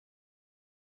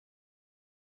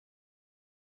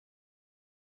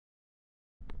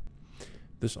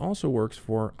This also works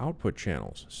for output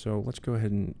channels. So let's go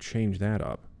ahead and change that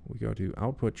up. We go to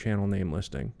output channel name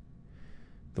listing.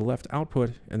 The left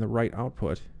output and the right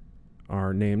output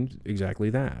are named exactly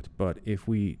that. But if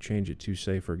we change it to,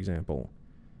 say, for example,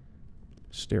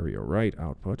 stereo right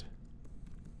output,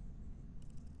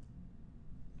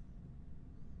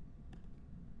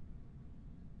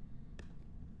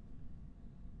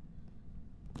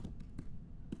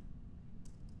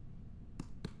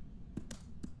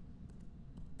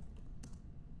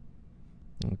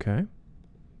 okay.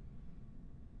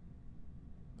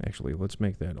 Actually, let's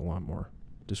make that a lot more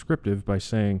descriptive by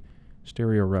saying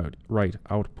stereo right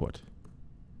output.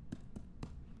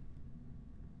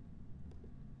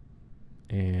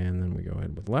 And then we go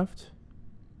ahead with left.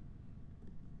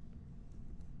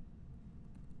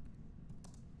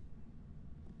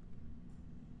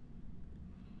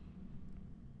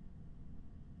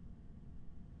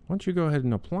 Once you go ahead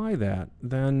and apply that,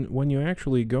 then when you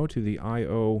actually go to the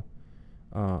I/O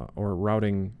or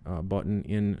routing button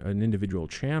in an individual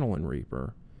channel in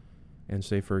Reaper, and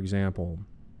say, for example,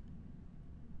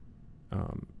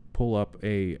 pull up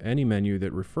any menu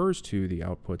that refers to the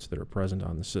outputs that are present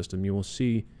on the system, you will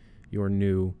see your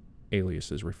new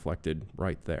aliases reflected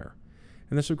right there.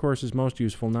 And this, of course, is most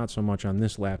useful not so much on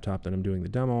this laptop that I'm doing the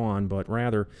demo on, but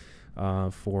rather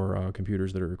for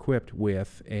computers that are equipped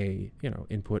with a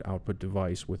input-output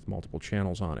device with multiple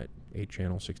channels on it,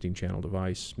 8-channel, 16-channel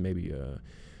device, maybe a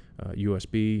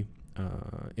USB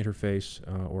interface,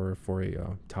 or for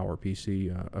a tower PC,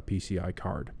 a PCI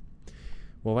card.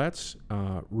 Well, that's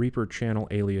Reaper channel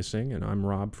aliasing, and I'm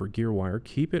Rob for GearWire.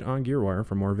 Keep it on GearWire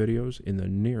for more videos in the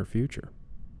near future.